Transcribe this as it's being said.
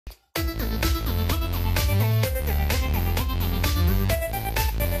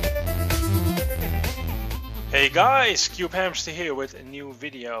Hey guys, Cube Hamster here with a new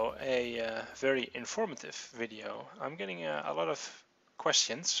video, a very informative video. I'm getting a lot of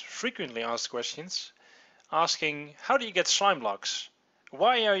questions, frequently asked questions, asking how do you get slime blocks?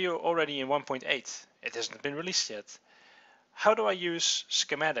 Why are you already in 1.8? It hasn't been released yet. How do I use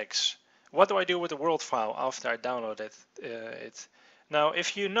schematics? What do I do with the world file after I download it? Now,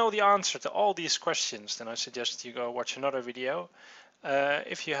 if you know the answer to all these questions, then I suggest you go watch another video.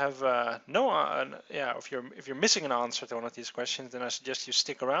 If you have if you're missing an answer to one of these questions, then I suggest you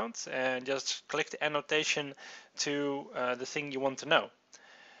stick around and just click the annotation to the thing you want to know.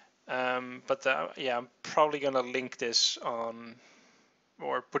 I'm probably gonna link this on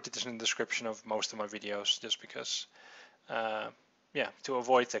or put this in the description of most of my videos, just because, to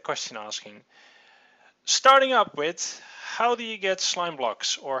avoid the question asking. Starting up with, how do you get slime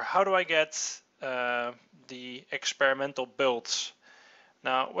blocks, or how do I get the experimental builds?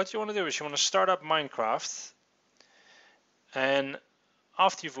 Now, what you want to do is you want to start up Minecraft, and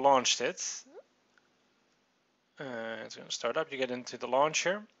after you've launched it, it's going to start up. You get into the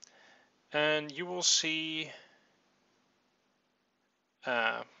launcher, and you will see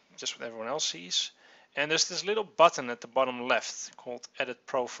just what everyone else sees. And there's this little button at the bottom left called Edit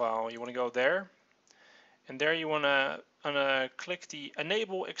Profile. You want to go there, and there you want to click the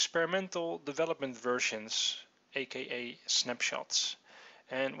Enable Experimental Development Versions, aka Snapshots.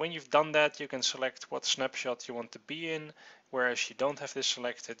 And when you've done that, you can select what snapshot you want to be in, whereas you don't have this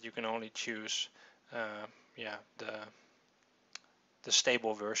selected, you can only choose the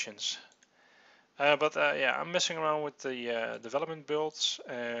stable versions. I'm messing around with the development builds,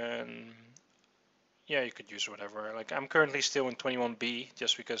 and you could use whatever. Like, I'm currently still in 21B,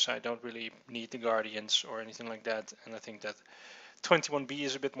 just because I don't really need the Guardians or anything like that, and I think that 21B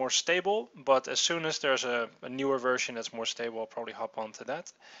is a bit more stable, but as soon as there's a newer version that's more stable, I'll probably hop onto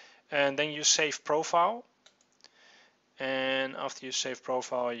that. And then you save profile, and after you save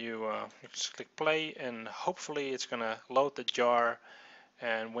profile, you just click play, and hopefully it's gonna load the jar.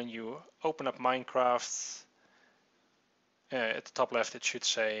 And when you open up Minecraft, at the top left it should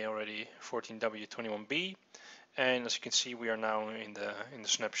say already 14W21B, and as you can see, we are now in the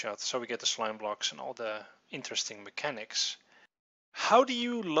snapshot, so we get the slime blocks and all the interesting mechanics. How do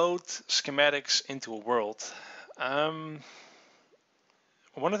you load schematics into a world? One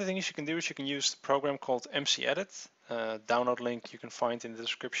of the things you can do is you can use the program called Mcedit. Download link you can find in the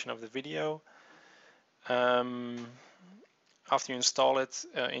description of the video. After you install it,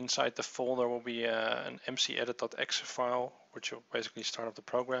 inside the folder will be an mcedit.exe file, which will basically start up the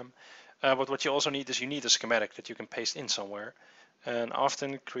program. But what you also need is you need a schematic that you can paste in somewhere. And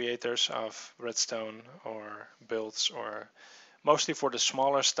often creators of Redstone or builds, or mostly for the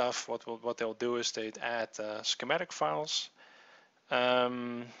smaller stuff, what they'll do is they'd add schematic files.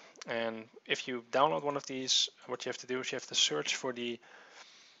 And if you download one of these, what you have to do is you have to search for the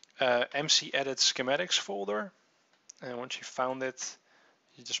Mcedit schematics folder. And once you found it,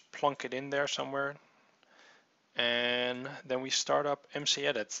 you just plunk it in there somewhere. And then we start up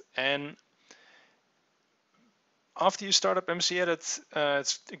Mcedit. And after you start up Mcedit,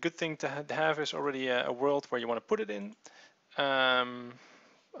 it's a good thing to have is already a world where you want to put it in.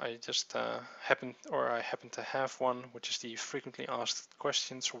 I just happen to have one, which is the frequently asked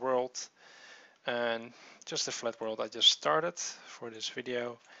questions world, and just a flat world I just started for this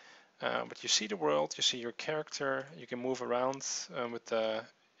video. But you see the world, you see your character, you can move around with the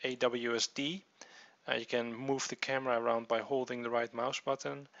AWSD. You can move the camera around by holding the right mouse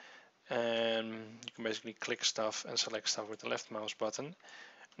button, and you can basically click stuff and select stuff with the left mouse button.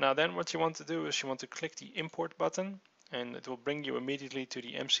 Now then, what you want to do is you want to click the import button, and it will bring you immediately to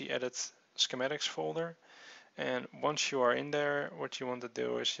the Mcedit schematics folder. And once you are in there, what you want to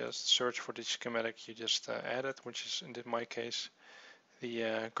do is just search for the schematic you just added, which is in my case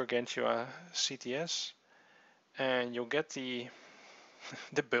the Gargantua CTS, and you'll get the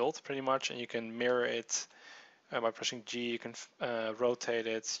build pretty much, and you can mirror it by pressing G. You can rotate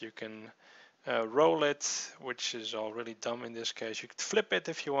it, you can roll it, which is all really dumb in this case. You could flip it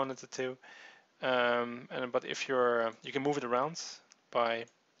if you wanted to. But if you can move it around by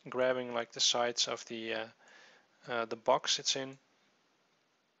grabbing like the sides of the box it's in.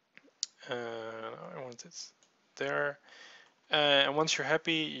 I want it there. And once you're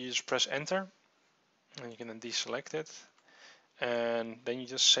happy, you just press enter, and you can then deselect it, and then you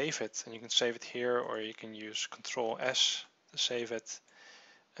just save it. And you can save it here, or you can use Control S to save it,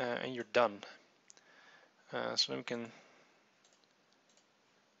 and you're done. So then we can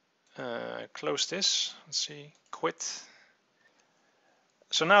close this. Let's see, quit.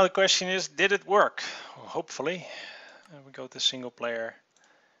 So now the question is, did it work? Well, hopefully. We go to single player,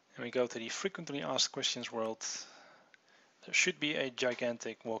 and we go to the frequently asked questions world, there should be a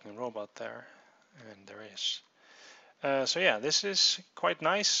gigantic walking robot there, and there is. So yeah, this is quite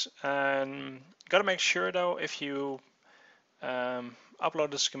nice. Gotta make sure though, if you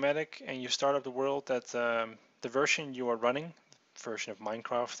upload a schematic and you start up the world, that the version you are running, version of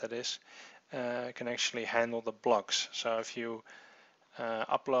Minecraft that is, can actually handle the blocks. So if you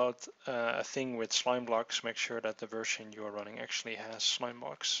upload a thing with slime blocks, make sure that the version you are running actually has slime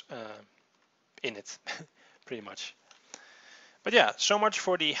blocks in it, pretty much. But yeah, so much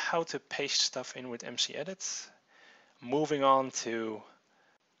for the how to paste stuff in with Mcedit. Moving on to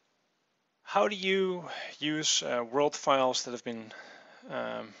how do you use world files that have been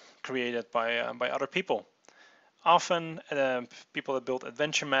created by other people. Often people that build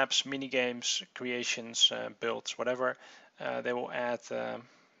adventure maps, mini games, creations, builds, whatever, they will add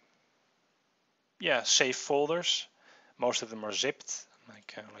save folders. Most of them are zipped,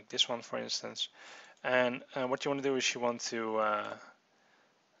 like this one for instance. And what you want to do is you want to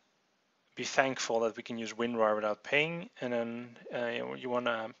be thankful that we can use WinRAR without paying, and then you want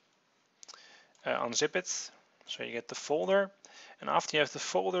to unzip it, so you get the folder. And after you have the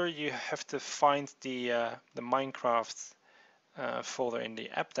folder, you have to find the Minecraft folder in the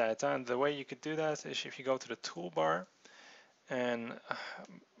app data. And the way you could do that is if you go to the toolbar, and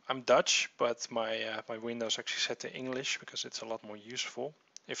I'm Dutch, but my Windows actually set to English because it's a lot more useful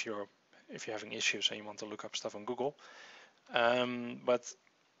if you're having issues and you want to look up stuff on Google. But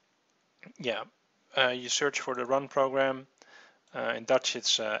yeah, you search for the run program. In Dutch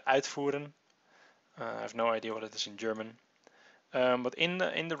it's uitvoeren. I have no idea what it is in German. But in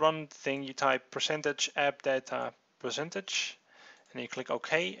the run thing, you type %app data %, and you click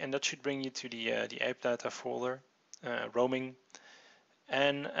OK, and that should bring you to the app data folder, roaming.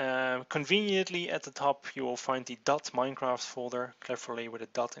 And conveniently at the top, you will find the .minecraft folder, cleverly with a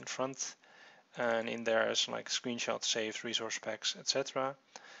dot in front. And in there is like screenshots, saves, resource packs, etc.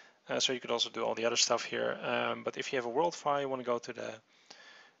 So you could also do all the other stuff here. But if you have a world file, you want to go to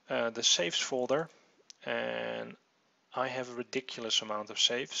the saves folder, and I have a ridiculous amount of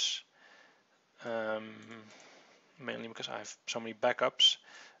saves, mainly because I have so many backups.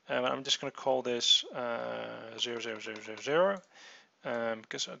 But I'm just going to call this 00000,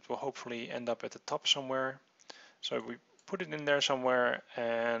 because it will hopefully end up at the top somewhere. So we put it in there somewhere,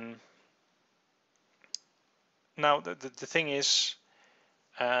 and now the thing is,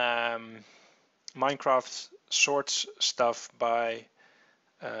 Minecraft sorts stuff by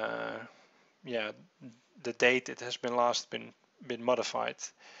the date it has been been modified.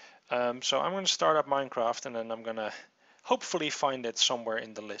 So I'm going to start up Minecraft, and then I'm going to hopefully find it somewhere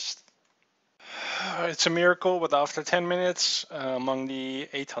in the list. It's a miracle, but after 10 minutes, among the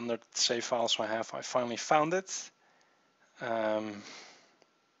 800 save files I have, I finally found it. But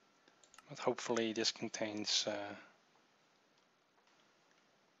hopefully this contains,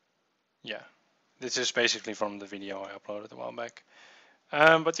 this is basically from the video I uploaded a while back.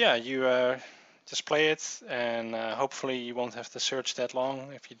 But yeah, you just play it, and hopefully you won't have to search that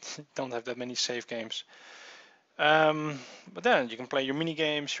long if you don't have that many save games. But then you can play your mini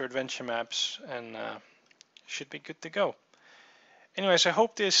games, your adventure maps, and should be good to go. Anyways, I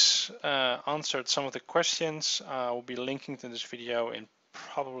hope this answered some of the questions. I will be linking to this video in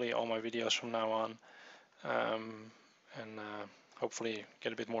probably all my videos from now on, and hopefully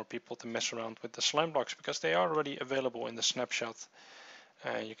get a bit more people to mess around with the slime blocks, because they are already available in the snapshot.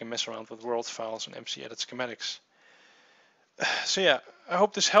 You can mess around with world files and Mcedit schematics. So yeah, I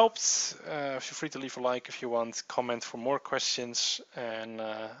hope this helped. Feel free to leave a like if you want, comment for more questions, and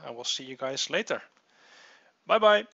I will see you guys later. Bye bye.